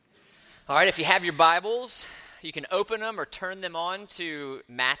All right, if you have your Bibles, you can open them or turn them on to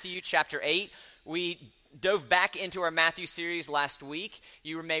Matthew chapter 8. We dove back into our Matthew series last week.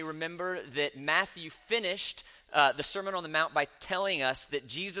 You may remember that Matthew finished the Sermon on the Mount by telling us that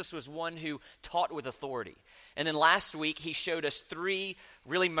Jesus was one who taught with authority. And then last week, he showed us three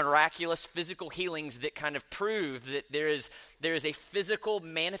really miraculous physical healings that kind of prove that there is a physical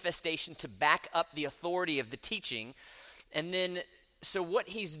manifestation to back up the authority of the teaching. And then so what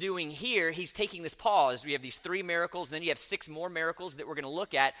he's doing here, he's taking this pause. We have these three miracles, and then you have six more miracles that we're going to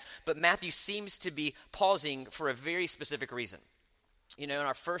look at. But Matthew seems to be pausing for a very specific reason. You know, in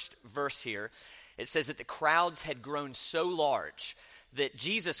our first verse here, it says that the crowds had grown so large that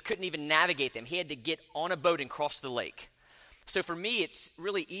Jesus couldn't even navigate them. He had to get on a boat and cross the lake. So for me, it's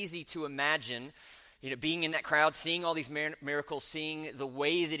really easy to imagine, you know, being in that crowd, seeing all these miracles, seeing the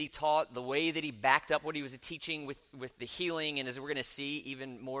way that he taught, the way that he backed up what he was teaching with the healing, and as we're going to see,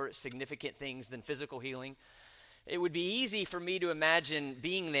 even more significant things than physical healing. It would be easy for me to imagine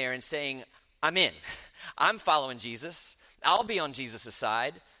being there and saying, I'm in. I'm following Jesus. I'll be on Jesus'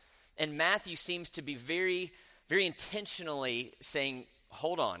 side. And Matthew seems to be very, very intentionally saying,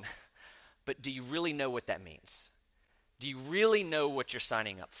 hold on, but do you really know what that means? Do you really know what you're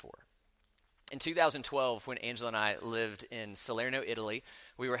signing up for? In 2012, when Angela and I lived in Salerno, Italy,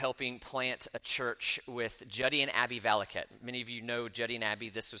 we were helping plant a church with Juddy and Abby Valaket. Many of you know Juddy and Abby.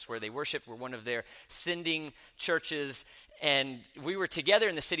 This was where they worshiped. We're one of their sending churches. And we were together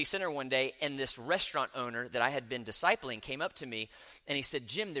in the city center one day, and this restaurant owner that I had been discipling came up to me, and he said,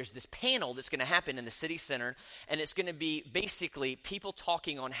 Jim, there's this panel that's going to happen in the city center, and it's going to be basically people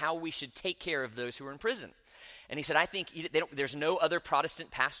talking on how we should take care of those who are in prison. And he said, I think there's no other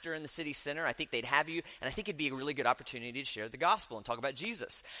Protestant pastor in the city center. I think they'd have you, and I think it'd be a really good opportunity to share the gospel and talk about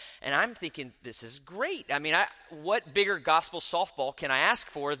Jesus. And I'm thinking, this is great. I mean, what bigger gospel softball can I ask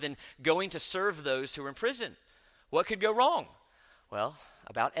for than going to serve those who are in prison? What could go wrong? Well,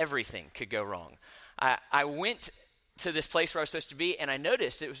 about everything could go wrong. I went to this place where I was supposed to be, and I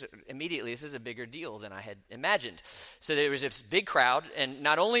noticed it was immediately, this is a bigger deal than I had imagined. So there was this big crowd, and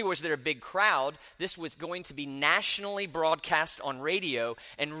not only was there a big crowd, this was going to be nationally broadcast on radio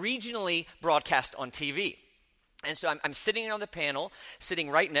and regionally broadcast on TV. And so I'm sitting on the panel,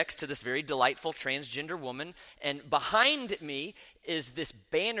 sitting right next to this very delightful transgender woman, and behind me is this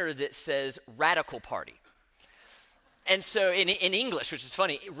banner that says Radical Party. And so in English, which is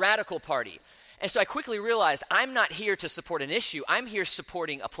funny, Radical Party. And so I quickly realized I'm not here to support an issue. I'm here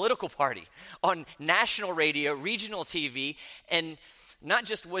supporting a political party on national radio, regional TV, and not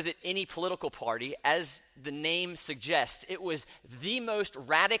just was it any political party, as the name suggests, it was the most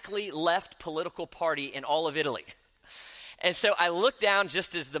radically left political party in all of Italy. And so I looked down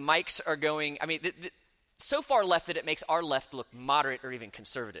just as the mics are going, I mean, so far left that it makes our left look moderate or even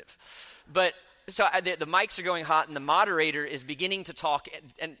conservative. But so the mics are going hot, and the moderator is beginning to talk,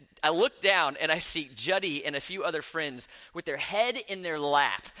 and I look down, and I see Juddy and a few other friends with their head in their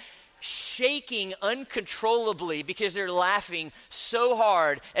lap, shaking uncontrollably because they're laughing so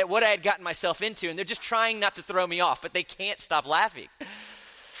hard at what I had gotten myself into, and they're just trying not to throw me off, but they can't stop laughing.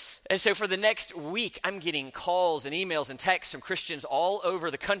 And so for the next week, I'm getting calls and emails and texts from Christians all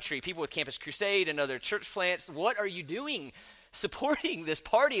over the country, people with Campus Crusade and other church plants. What are you doing supporting this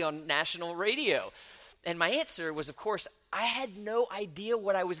party on national radio? And my answer was, of course, I had no idea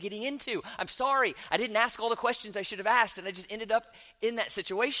what I was getting into. I'm sorry. I didn't ask all the questions I should have asked, and I just ended up in that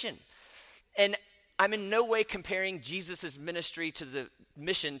situation. And I'm in no way comparing Jesus' ministry to the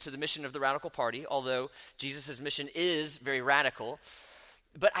mission of the Radical Party, although Jesus' mission is very radical.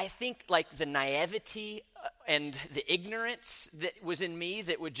 But I think like the naivety and the ignorance that was in me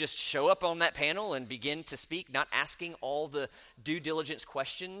that would just show up on that panel and begin to speak, not asking all the due diligence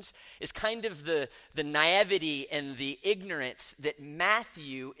questions, is kind of the naivety and the ignorance that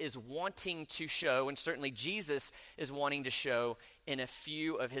Matthew is wanting to show, and certainly Jesus is wanting to show in a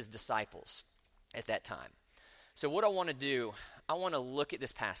few of his disciples at that time. So what I want to do, I want to look at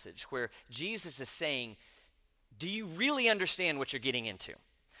this passage where Jesus is saying, do you really understand what you're getting into?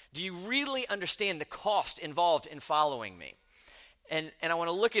 Do you really understand the cost involved in following me? And I want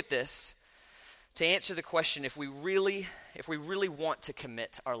to look at this to answer the question, if we really want to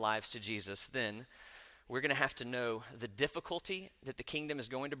commit our lives to Jesus, then we're going to have to know the difficulty that the kingdom is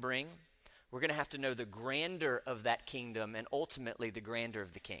going to bring. We're going to have to know the grandeur of that kingdom and ultimately the grandeur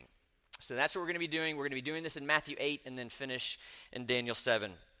of the king. So that's what we're going to be doing. We're going to be doing this in Matthew 8 and then finish in Daniel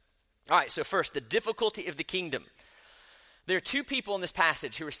 7. All right, so first, the difficulty of the kingdom. There are two people in this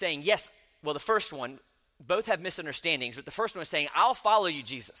passage who are saying, yes, well, the first one, both have misunderstandings, but the first one is saying, I'll follow you,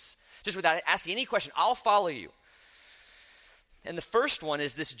 Jesus. Just without asking any question, I'll follow you. And the first one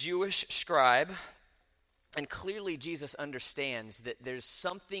is this Jewish scribe. And clearly Jesus understands that there's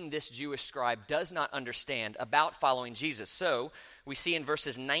something this Jewish scribe does not understand about following Jesus. So we see in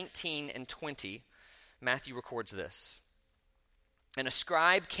verses 19 and 20, Matthew records this. And a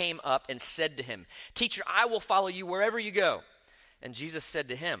scribe came up and said to him, "Teacher, I will follow you wherever you go." And Jesus said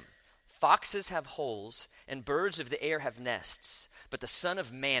to him, "Foxes have holes and birds of the air have nests, but the Son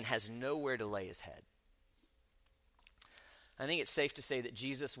of Man has nowhere to lay his head." I think it's safe to say that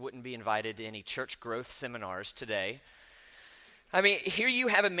Jesus wouldn't be invited to any church growth seminars today. I mean, here you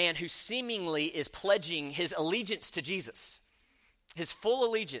have a man who seemingly is pledging his allegiance to Jesus, his full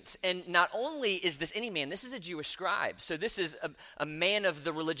allegiance. And not only is this any man, this is a Jewish scribe. So this is a man of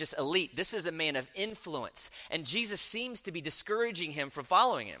the religious elite. This is a man of influence. And Jesus seems to be discouraging him from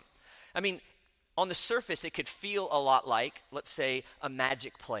following him. I mean, on the surface, it could feel a lot like, let's say, a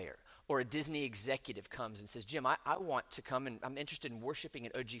Magic player. Or a Disney executive comes and says, "Jim, I want to come and I'm interested in worshiping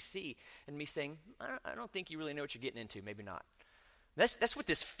at OGC." And me saying, I don't think you really know what you're getting into. Maybe not. That's what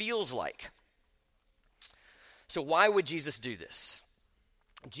this feels like. So why would Jesus do this?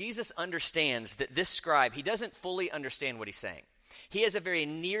 Jesus understands that this scribe, he doesn't fully understand what he's saying. He has a very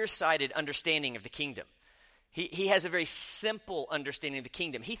nearsighted understanding of the kingdom. He has a very simple understanding of the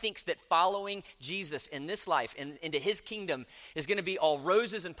kingdom. He thinks that following Jesus in this life and into his kingdom is going to be all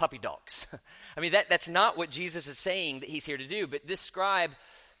roses and puppy dogs. I mean, that's not what Jesus is saying that he's here to do. But this scribe,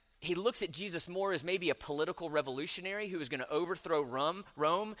 he looks at Jesus more as maybe a political revolutionary who is going to overthrow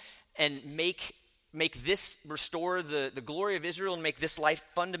Rome and make this, restore the glory of Israel and make this life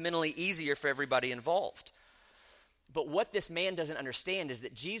fundamentally easier for everybody involved. But what this man doesn't understand is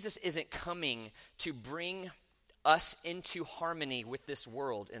that Jesus isn't coming to bring us into harmony with this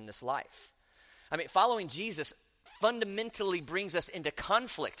world in this life. I mean, following Jesus fundamentally brings us into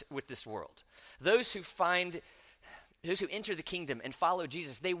conflict with this world. Those who enter the kingdom and follow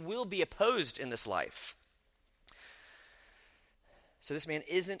Jesus, they will be opposed in this life. So this man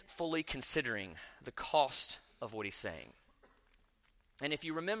isn't fully considering the cost of what he's saying. And if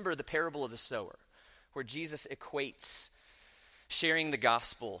you remember the parable of the sower, where Jesus equates sharing the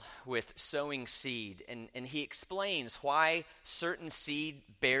gospel with sowing seed. And he explains why certain seed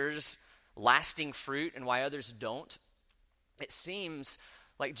bears lasting fruit and why others don't. It seems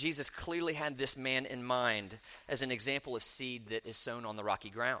like Jesus clearly had this man in mind as an example of seed that is sown on the rocky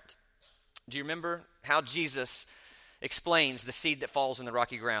ground. Do you remember how Jesus explains the seed that falls in the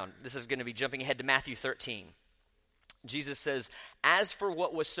rocky ground? This is going to be jumping ahead to Matthew 13. Jesus says, "As for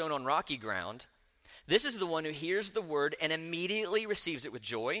what was sown on rocky ground, this is the one who hears the word and immediately receives it with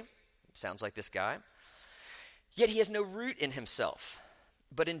joy." Sounds like this guy. "Yet he has no root in himself,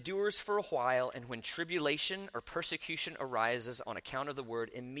 but endures for a while, and when tribulation or persecution arises on account of the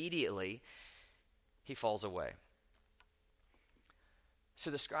word, immediately he falls away." So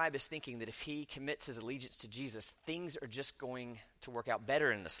the scribe is thinking that if he commits his allegiance to Jesus, things are just going to work out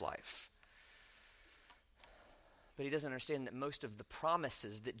better in this life. But he doesn't understand that most of the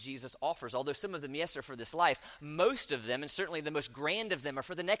promises that Jesus offers, although some of them, yes, are for this life, most of them, and certainly the most grand of them, are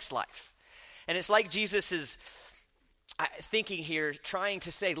for the next life. And it's like Jesus is thinking here, trying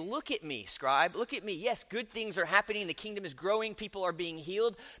to say, "Look at me, scribe, look at me. Yes, good things are happening, the kingdom is growing, people are being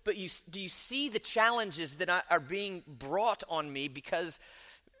healed, but do you see the challenges that are being brought on me because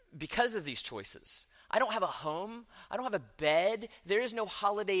of these choices? I don't have a home. I don't have a bed. There is no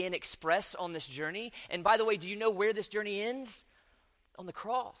Holiday Inn Express on this journey. And by the way, do you know where this journey ends? On the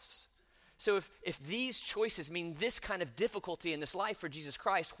cross. So if these choices mean this kind of difficulty in this life for Jesus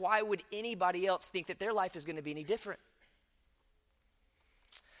Christ, why would anybody else think that their life is going to be any different?"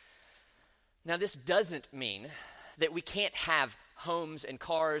 Now, this doesn't mean that we can't have homes and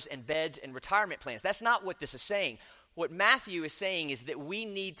cars and beds and retirement plans. That's not what this is saying. What Matthew is saying is that we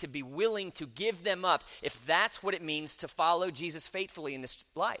need to be willing to give them up if that's what it means to follow Jesus faithfully in this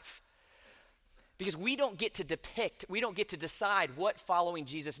life. Because we don't get to decide what following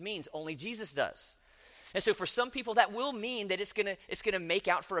Jesus means. Only Jesus does. And so for some people, that will mean that it's gonna make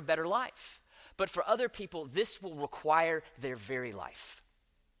out for a better life. But for other people, this will require their very life.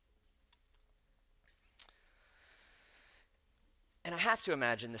 And I have to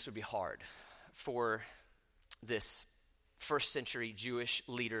imagine this would be hard for this first century Jewish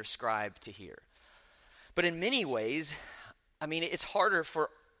leader scribe to hear. But in many ways, I mean, it's harder for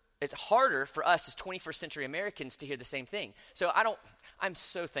us as 21st century Americans to hear the same thing. So I'm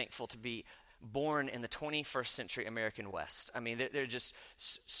so thankful to be born in the 21st century American West. I mean, there are just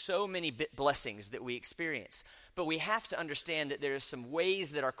so many blessings that we experience. But we have to understand that there are some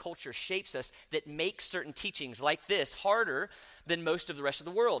ways that our culture shapes us that make certain teachings like this harder than most of the rest of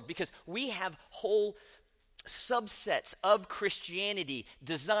the world. Because we have whole subsets of Christianity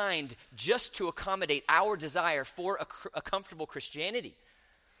designed just to accommodate our desire for a comfortable Christianity.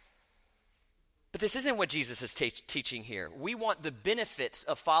 But this isn't what Jesus is teaching here. We want the benefits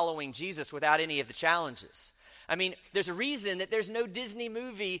of following Jesus without any of the challenges. I mean, there's a reason that there's no Disney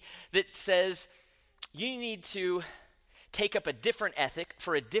movie that says you need to take up a different ethic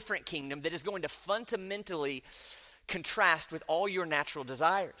for a different kingdom that is going to fundamentally contrast with all your natural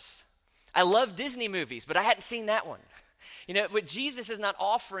desires. I love Disney movies, but I hadn't seen that one. But Jesus is not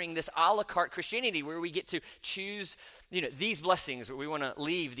offering this a la carte Christianity where we get to choose, these blessings, where we want to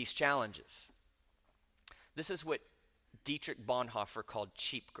leave these challenges. This is what Dietrich Bonhoeffer called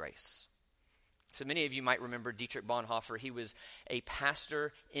cheap grace. So many of you might remember Dietrich Bonhoeffer. He was a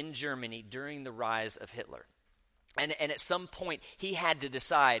pastor in Germany during the rise of Hitler. And at some point, he had to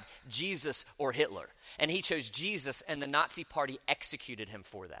decide Jesus or Hitler. And he chose Jesus, and the Nazi Party executed him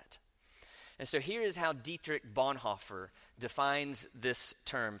for that. And so here is how Dietrich Bonhoeffer defines this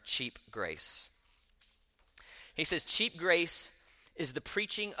term, cheap grace. He says, cheap grace is the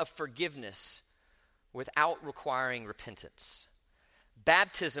preaching of forgiveness without requiring repentance,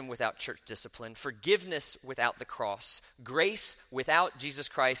 baptism without church discipline, forgiveness without the cross, grace without Jesus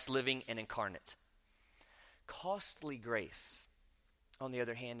Christ living and incarnate. Costly grace, on the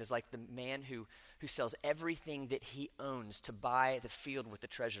other hand, is like the man who sells everything that he owns to buy the field with the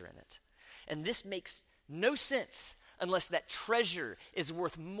treasure in it. And this makes no sense unless that treasure is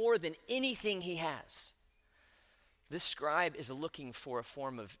worth more than anything he has. This scribe is looking for a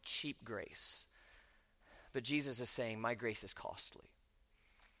form of cheap grace. But Jesus is saying, my grace is costly,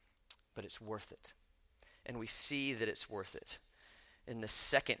 but it's worth it. And we see that it's worth it in the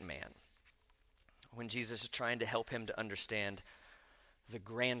second man, when Jesus is trying to help him to understand the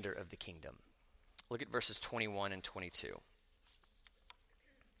grandeur of the kingdom. Look at verses 21 and 22.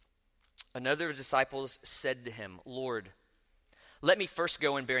 Another of the disciples said to him, Lord, let me first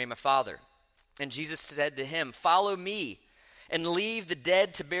go and bury my father. And Jesus said to him, follow me and leave the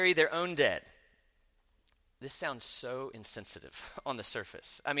dead to bury their own dead. This sounds so insensitive on the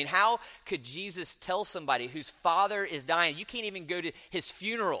surface. I mean, how could Jesus tell somebody whose father is dying, you can't even go to his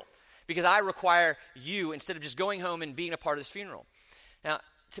funeral because I require you, instead of just going home and being a part of his funeral? Now,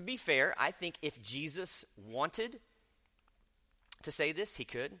 to be fair, I think if Jesus wanted to say this, he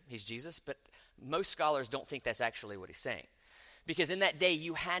could. He's Jesus. But most scholars don't think that's actually what he's saying. Because in that day,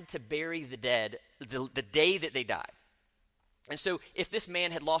 you had to bury the dead the day that they died. And so if this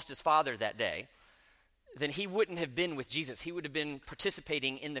man had lost his father that day, then he wouldn't have been with Jesus. He would have been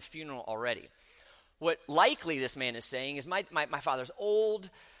participating in the funeral already. What likely this man is saying is, my father's old.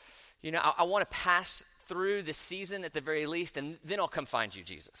 I want to pass through this season at the very least, and then I'll come find you,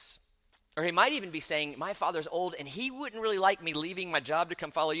 Jesus. Or he might even be saying, my father's old, and he wouldn't really like me leaving my job to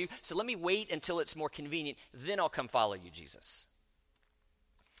come follow you, so let me wait until it's more convenient, then I'll come follow you, Jesus.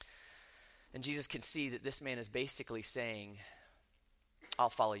 And Jesus can see that this man is basically saying, I'll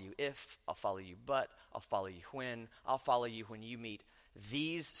follow you if, I'll follow you but, I'll follow you when, I'll follow you when you meet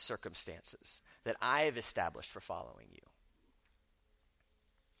these circumstances that I have established for following you.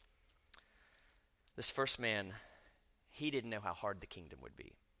 This first man, he didn't know how hard the kingdom would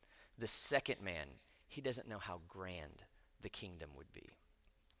be. The second man, he doesn't know how grand the kingdom would be.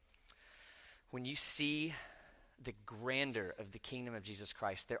 When you see the grandeur of the kingdom of Jesus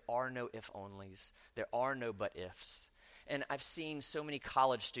Christ, there are no if-onlys, there are no but-ifs. And I've seen so many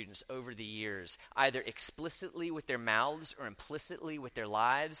college students over the years, either explicitly with their mouths or implicitly with their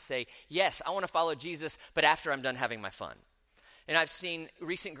lives, say, yes, I want to follow Jesus, but after I'm done having my fun. And I've seen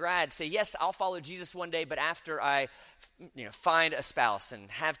recent grads say, yes, I'll follow Jesus one day, but after I find a spouse and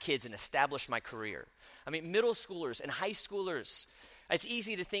have kids and establish my career. I mean, middle schoolers and high schoolers, it's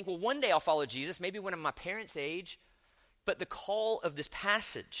easy to think, well, one day I'll follow Jesus, maybe when I'm my parents' age. But the call of this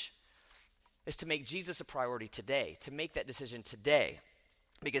passage is to make Jesus a priority today, to make that decision today.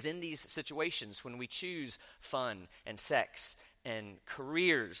 Because in these situations, when we choose fun and sex and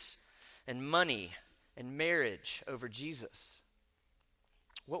careers and money and marriage over Jesus,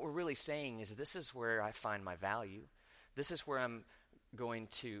 what we're really saying is, this is where I find my value. This is where I'm going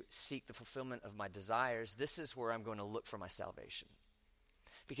to seek the fulfillment of my desires. This is where I'm going to look for my salvation.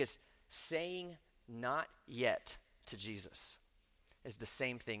 Because saying not yet to Jesus is the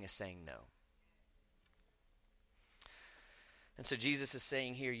same thing as saying no. And so Jesus is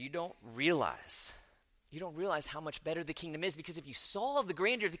saying here, you don't realize how much better the kingdom is, because if you saw the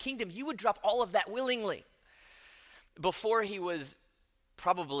grandeur of the kingdom, you would drop all of that willingly. Before he was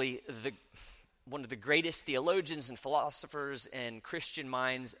probably one of the greatest theologians and philosophers and Christian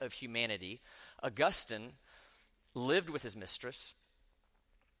minds of humanity, Augustine lived with his mistress.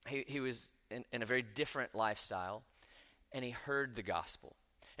 He was in a very different lifestyle, and he heard the gospel.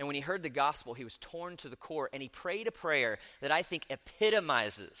 And when he heard the gospel, he was torn to the core, and he prayed a prayer that I think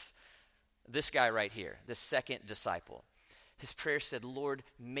epitomizes this guy right here, this second disciple. His prayer said, "Lord,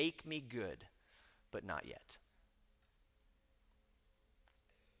 make me good, but not yet."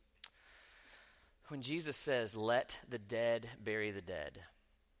 When Jesus says, "Let the dead bury the dead,"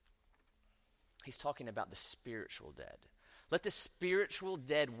 he's talking about the spiritual dead. Let the spiritual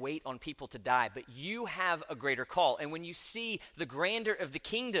dead wait on people to die, but you have a greater call. And when you see the grandeur of the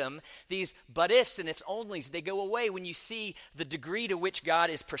kingdom, these but ifs and ifs onlys, they go away when you see the degree to which God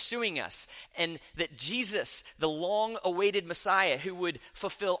is pursuing us. And that Jesus, the long-awaited Messiah, who would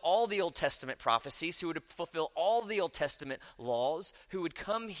fulfill all the Old Testament prophecies, who would fulfill all the Old Testament laws, who would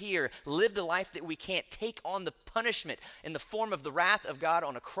come here, live the life that we can't, take on the punishment in the form of the wrath of God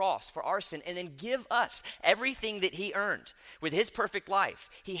on a cross for our sin, and then give us everything that he earned. With his perfect life,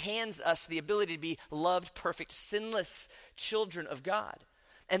 he hands us the ability to be loved, perfect, sinless children of God.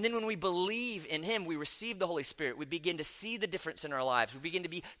 And then when we believe in him, we receive the Holy Spirit. We begin to see the difference in our lives. We begin to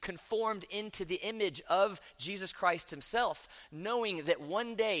be conformed into the image of Jesus Christ himself, knowing that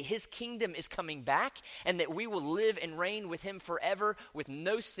one day his kingdom is coming back and that we will live and reign with him forever with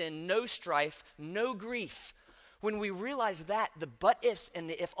no sin, no strife, no grief. When we realize that, the but ifs and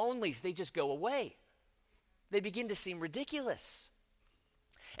the if onlys, they just go away. They begin to seem ridiculous.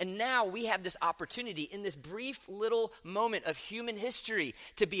 And now we have this opportunity in this brief little moment of human history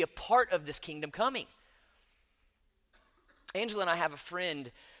to be a part of this kingdom coming. Angela and I have a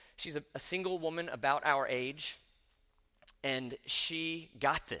friend. She's a single woman about our age, and she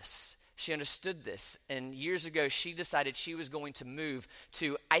got this. She understood this. And years ago, she decided she was going to move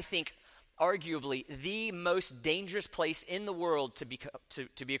to, I think, arguably the most dangerous place in the world to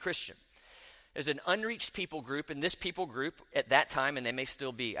be a Christian. There's an unreached people group, and this people group at that time, and they may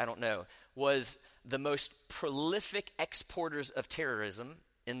still be, I don't know, was the most prolific exporters of terrorism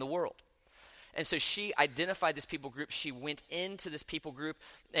in the world. And so she identified this people group. She went into this people group,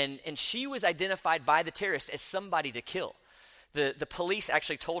 and she was identified by the terrorists as somebody to kill. The police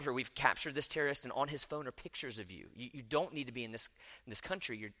actually told her, "We've captured this terrorist, and on his phone are pictures of you. You don't need to be in this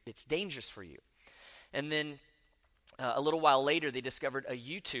country. It's dangerous for you." And then a little while later, they discovered a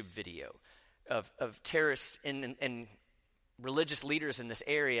YouTube video of terrorists and religious leaders in this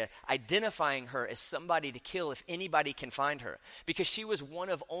area identifying her as somebody to kill if anybody can find her, because she was one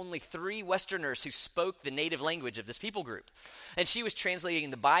of only 3 Westerners who spoke the native language of this people group. And she was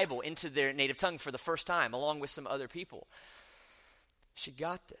translating the Bible into their native tongue for the first time, along with some other people. She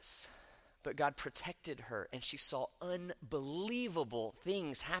got this, but God protected her, and she saw unbelievable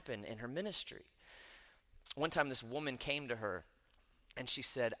things happen in her ministry. One time this woman came to her, and she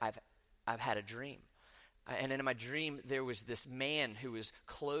said, I've had a dream. And in my dream, there was this man who was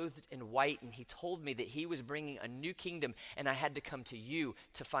clothed in white, and he told me that he was bringing a new kingdom, and I had to come to you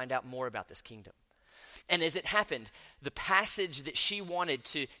to find out more about this kingdom. And as it happened, the passage that she wanted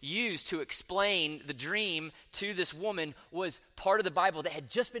to use to explain the dream to this woman was part of the Bible that had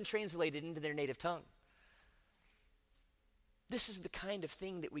just been translated into their native tongue. This is the kind of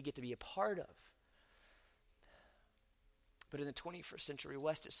thing that we get to be a part of. But in the 21st century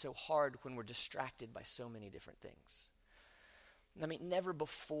West, it's so hard when we're distracted by so many different things. I mean, never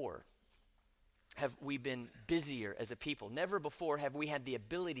before have we been busier as a people. Never before have we had the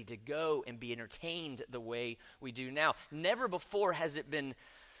ability to go and be entertained the way we do now. Never before has it been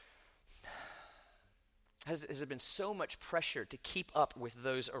so much pressure to keep up with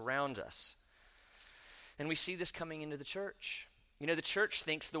those around us. And we see this coming into the church. You know, the church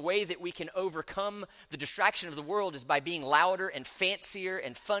thinks the way that we can overcome the distraction of the world is by being louder and fancier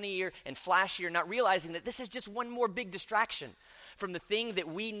and funnier and flashier, not realizing that this is just one more big distraction from the thing that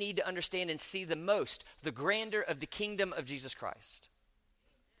we need to understand and see the most, the grandeur of the kingdom of Jesus Christ.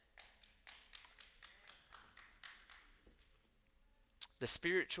 The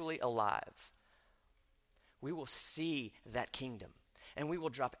spiritually alive, we will see that kingdom, and we will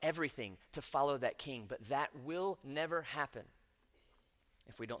drop everything to follow that king, but that will never happen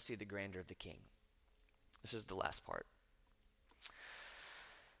if we don't see the grandeur of the king. This is the last part.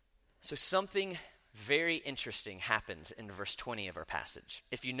 So something very interesting happens in verse 20 of our passage.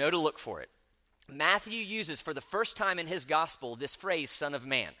 If you know to look for it, Matthew uses for the first time in his gospel this phrase, Son of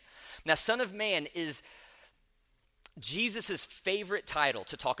Man. Now, Son of Man is Jesus' favorite title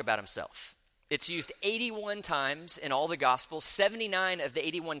to talk about himself. It's used 81 times in all the Gospels. 79 of the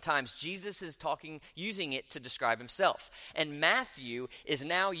 81 times, Jesus is using it to describe himself. And Matthew is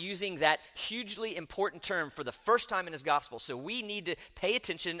now using that hugely important term for the first time in his Gospel. So we need to pay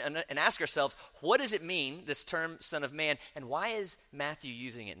attention and ask ourselves, what does it mean, this term, Son of Man, and why is Matthew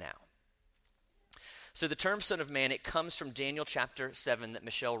using it now? So the term Son of Man, it comes from Daniel chapter 7 that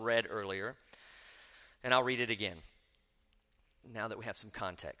Michelle read earlier. And I'll read it again, now that we have some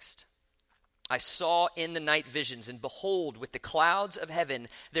context. I saw in the night visions, and behold, with the clouds of heaven,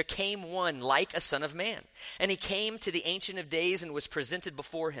 there came one like a son of man. And he came to the Ancient of Days and was presented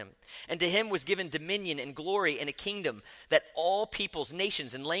before him. And to him was given dominion and glory and a kingdom, that all peoples,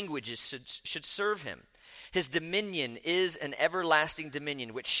 nations, and languages should serve him. His dominion is an everlasting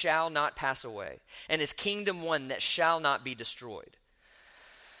dominion which shall not pass away, and his kingdom one that shall not be destroyed.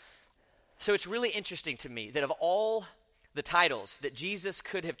 So it's really interesting to me that of all the titles that Jesus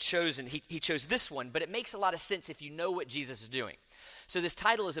could have chosen, he chose this one, but it makes a lot of sense if you know what Jesus is doing. So this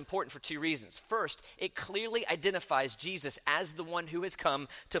title is important for two reasons. First, it clearly identifies Jesus as the one who has come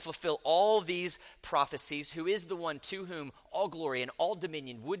to fulfill all these prophecies, who is the one to whom all glory and all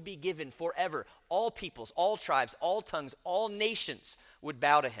dominion would be given forever. All peoples, all tribes, all tongues, all nations would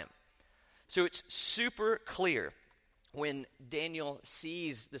bow to him. So it's super clear when Daniel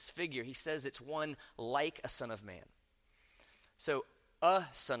sees this figure. He says it's one like a son of man. So a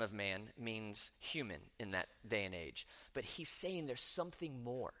son of man means human in that day and age. But he's saying there's something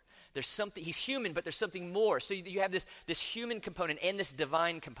more. There's something, he's human, but there's something more. So you have this human component and this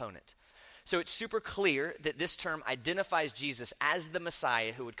divine component. So it's super clear that this term identifies Jesus as the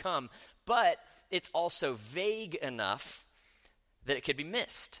Messiah who would come, but it's also vague enough that it could be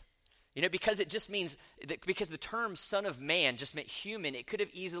missed. You know, because it just means, because the term Son of Man just meant human, it could have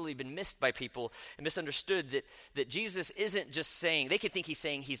easily been missed by people and misunderstood that Jesus isn't just saying, they could think he's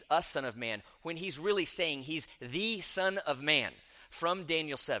saying he's a Son of Man, when he's really saying he's the Son of Man from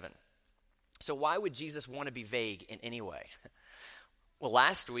Daniel 7. So why would Jesus want to be vague in any way? Well,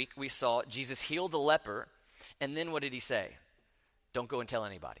 last week we saw Jesus heal the leper, and then what did he say? Don't go and tell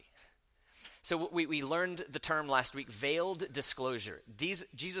anybody. So we learned the term last week, veiled disclosure.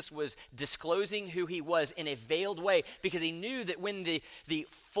 Jesus was disclosing who he was in a veiled way because he knew that when the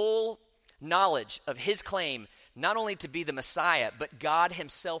full knowledge of his claim, not only to be the Messiah, but God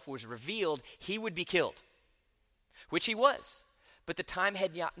himself was revealed, he would be killed, which he was. But the time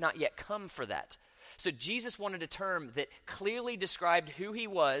had not yet come for that. So Jesus wanted a term that clearly described who he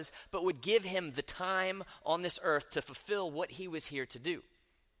was, but would give him the time on this earth to fulfill what he was here to do.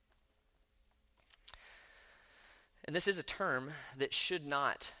 And this is a term that should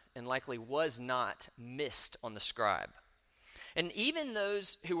not, and likely was not, missed on the scribe. And even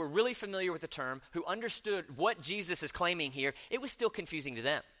those who were really familiar with the term, who understood what Jesus is claiming here, it was still confusing to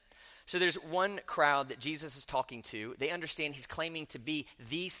them. So there's one crowd that Jesus is talking to. They understand he's claiming to be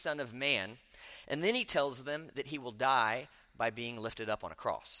the Son of Man. And then he tells them that he will die by being lifted up on a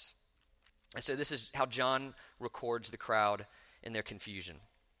cross. And so this is how John records the crowd in their confusion.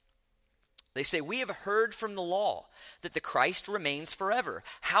 They say, "We have heard from the law that the Christ remains forever.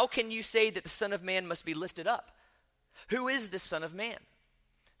 How can you say that the Son of Man must be lifted up? Who is the Son of Man?"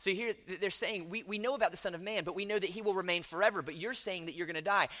 So here they're saying, we know about the Son of Man, but we know that he will remain forever. But you're saying that you're going to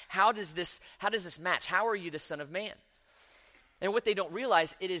die. How does this match? How are you the Son of Man? And what they don't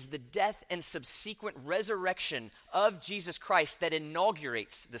realize, it is the death and subsequent resurrection of Jesus Christ that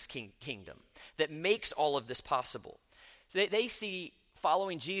inaugurates this kingdom, that makes all of this possible. So they see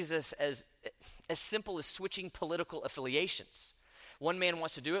following Jesus as simple as switching political affiliations. One man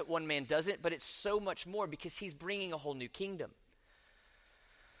wants to do it, one man doesn't, but it's so much more because he's bringing a whole new kingdom.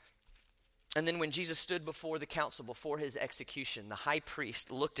 And then when Jesus stood before the council, before his execution, the high priest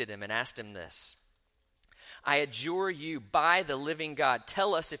looked at him and asked him this: "I adjure you by the living God,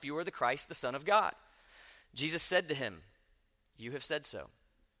 tell us if you are the Christ, the Son of God." Jesus said to him, "You have said so.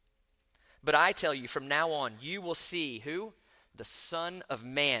 But I tell you, from now on, you will see" who? "The Son of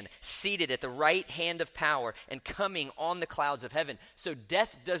Man seated at the right hand of power and coming on the clouds of heaven." So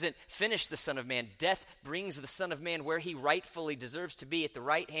death doesn't finish the Son of Man. Death brings the Son of Man where he rightfully deserves to be, at the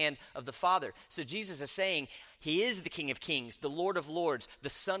right hand of the Father. So Jesus is saying he is the King of Kings, the Lord of Lords, the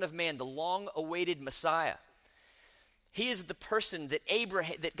Son of Man, the long-awaited Messiah. He is the person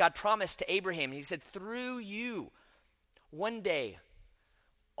that God promised to Abraham. He said, through you, one day,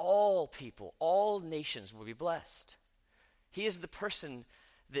 all people, all nations will be blessed. He is the person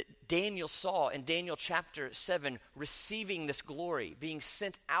that Daniel saw in Daniel chapter 7, receiving this glory, being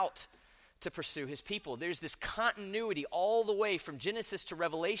sent out to pursue his people. There's this continuity all the way from Genesis to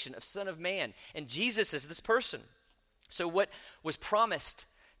Revelation of Son of Man, and Jesus is this person. So what was promised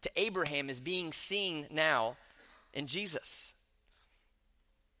to Abraham is being seen now in Jesus.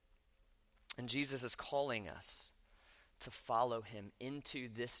 And Jesus is calling us to follow him into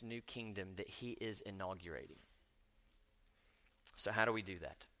this new kingdom that he is inaugurating. So how do we do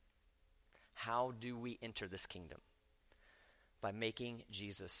that? How do we enter this kingdom? By making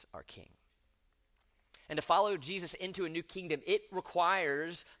Jesus our King. And to follow Jesus into a new kingdom, it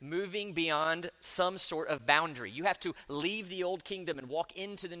requires moving beyond some sort of boundary. You have to leave the old kingdom and walk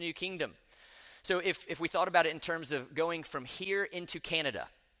into the new kingdom. So if we thought about it in terms of going from here into Canada,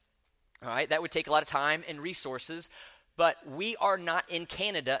 all right, that would take a lot of time and resources, but we are not in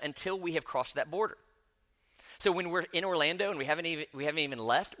Canada until we have crossed that border. So when we're in Orlando and we haven't even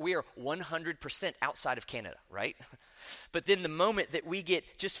left, we are 100% outside of Canada, right? But then the moment that we get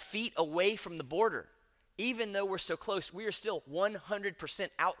just feet away from the border, even though we're so close, we are still 100%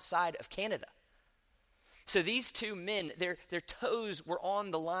 outside of Canada. So these two men, their toes were on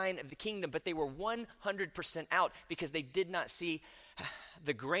the line of the kingdom, but they were 100% out because they did not see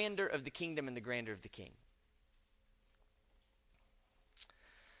the grandeur of the kingdom and the grandeur of the king.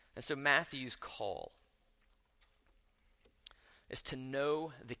 And so Matthew's call is to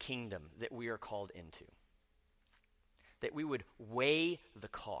know the kingdom that we are called into, that we would weigh the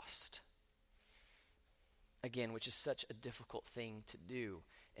cost. Again, which is such a difficult thing to do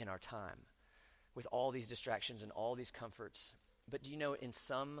in our time with all these distractions and all these comforts. But do you know, in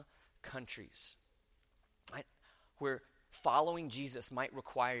some countries, right, where following Jesus might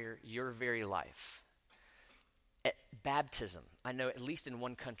require your very life, at baptism, I know at least in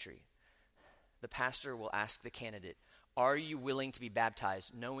one country, the pastor will ask the candidate, are you willing to be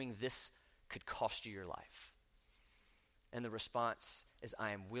baptized knowing this could cost you your life? And the response is,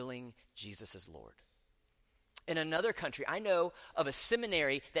 I am willing, Jesus is Lord. In another country, I know of a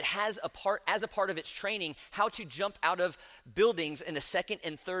seminary that has as a part of its training how to jump out of buildings in the second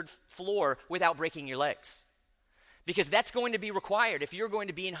and third floor without breaking your legs. Because that's going to be required. If you're going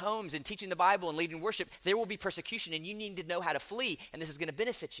to be in homes and teaching the Bible and leading worship, there will be persecution and you need to know how to flee, and this is going to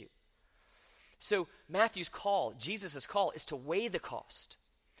benefit you. So Matthew's call, Jesus' call, is to weigh the cost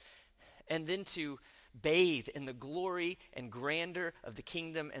and then to bathe in the glory and grandeur of the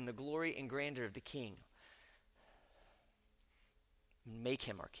kingdom and the glory and grandeur of the king. Make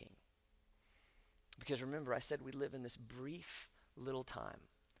him our king. Because remember, I said we live in this brief little time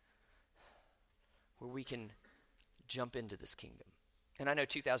where we can jump into this kingdom. And I know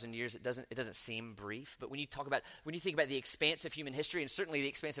 2,000 years, it doesn't seem brief, but when you think about the expanse of human history and certainly the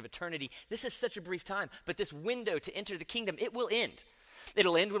expanse of eternity, this is such a brief time. But this window to enter the kingdom, it will end.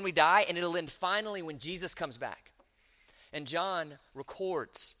 It'll end when we die, and it'll end finally when Jesus comes back. And John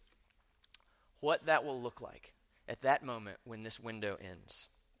records what that will look like at that moment when this window ends.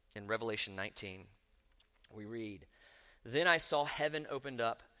 In Revelation 19, we read, Then I saw heaven opened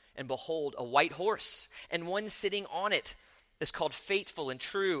up, and behold, a white horse, and one sitting on it is called Faithful and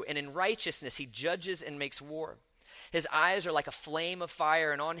True, and in righteousness he judges and makes war. His eyes are like a flame of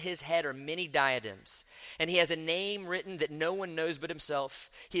fire, and on his head are many diadems. And he has a name written that no one knows but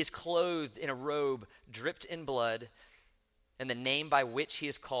himself. He is clothed in a robe dripped in blood, and the name by which he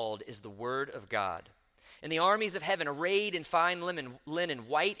is called is the Word of God. And the armies of heaven, arrayed in fine linen,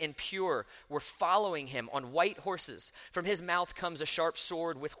 white and pure, were following him on white horses. From his mouth comes a sharp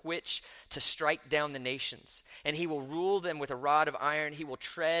sword with which to strike down the nations. And he will rule them with a rod of iron. He will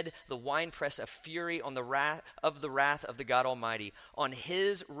tread the winepress of fury on the wrath of the God Almighty. On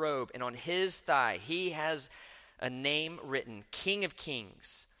his robe and on his thigh he has a name written, King of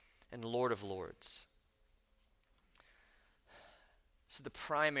Kings and Lord of Lords. So the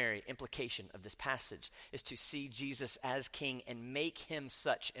primary implication of this passage is to see Jesus as king and make him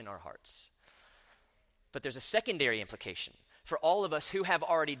such in our hearts. But there's a secondary implication for all of us who have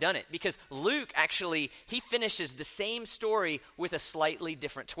already done it, because Luke actually, he finishes the same story with a slightly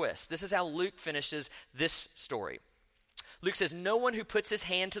different twist. This is how Luke finishes this story. Luke says, no one who puts his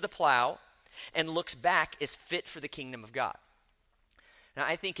hand to the plow and looks back is fit for the kingdom of God. Now,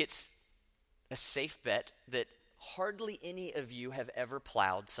 I think it's a safe bet that hardly any of you have ever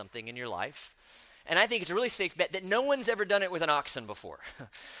plowed something in your life. And I think it's a really safe bet that no one's ever done it with an oxen before.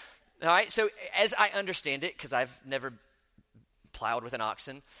 All right, so as I understand it, because I've never plowed with an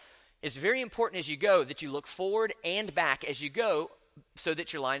oxen, it's very important as you go that you look forward and back as you go so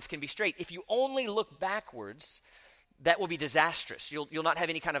that your lines can be straight. If you only look backwards, that will be disastrous. You'll not have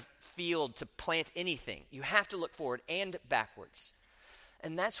any kind of field to plant anything. You have to look forward and backwards.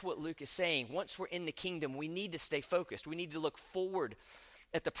 And that's what Luke is saying. Once we're in the kingdom, we need to stay focused. We need to look forward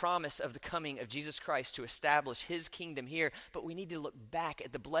at the promise of the coming of Jesus Christ to establish his kingdom here, but we need to look back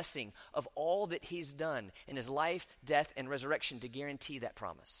at the blessing of all that he's done in his life, death, and resurrection to guarantee that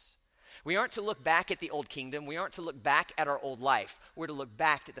promise. We aren't to look back at the old kingdom. We aren't to look back at our old life. We're to look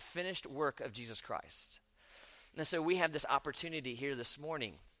back at the finished work of Jesus Christ. And so we have this opportunity here this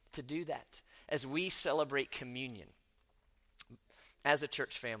morning to do that as we celebrate communion. As a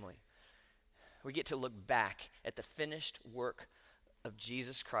church family, we get to look back at the finished work of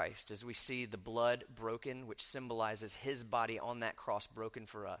Jesus Christ, as we see the blood broken, which symbolizes his body on that cross broken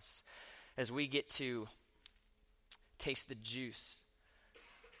for us, as we get to taste the juice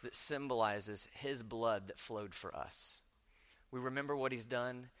that symbolizes his blood that flowed for us. We remember what he's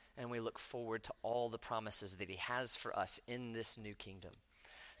done, and we look forward to all the promises that he has for us in this new kingdom.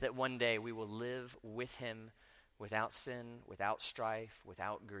 That one day we will live with him without sin, without strife,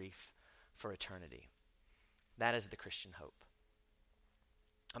 without grief for eternity. That is the Christian hope.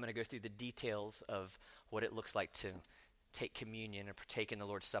 I'm going to go through the details of what it looks like to take communion and partake in the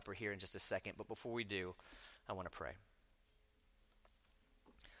Lord's Supper here in just a second. But before we do, I want to pray.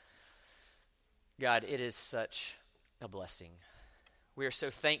 God, it is such a blessing. We are so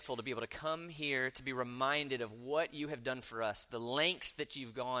thankful to be able to come here to be reminded of what you have done for us, the lengths that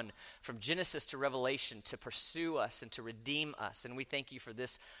you've gone from Genesis to Revelation to pursue us and to redeem us. And we thank you for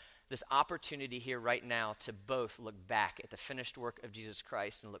this opportunity here right now to both look back at the finished work of Jesus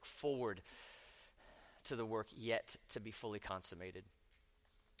Christ and look forward to the work yet to be fully consummated.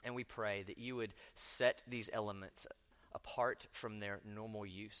 And we pray that you would set these elements apart from their normal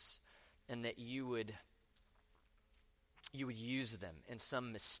use, and that you would use them in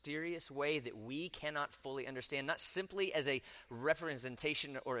some mysterious way that we cannot fully understand, not simply as a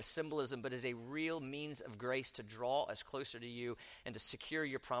representation or a symbolism, but as a real means of grace to draw us closer to you and to secure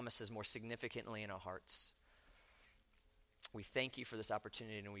your promises more significantly in our hearts. We thank you for this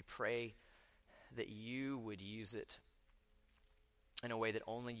opportunity, and we pray that you would use it in a way that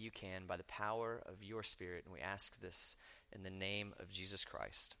only you can by the power of your Spirit. And we ask this in the name of Jesus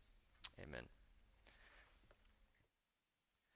Christ. Amen.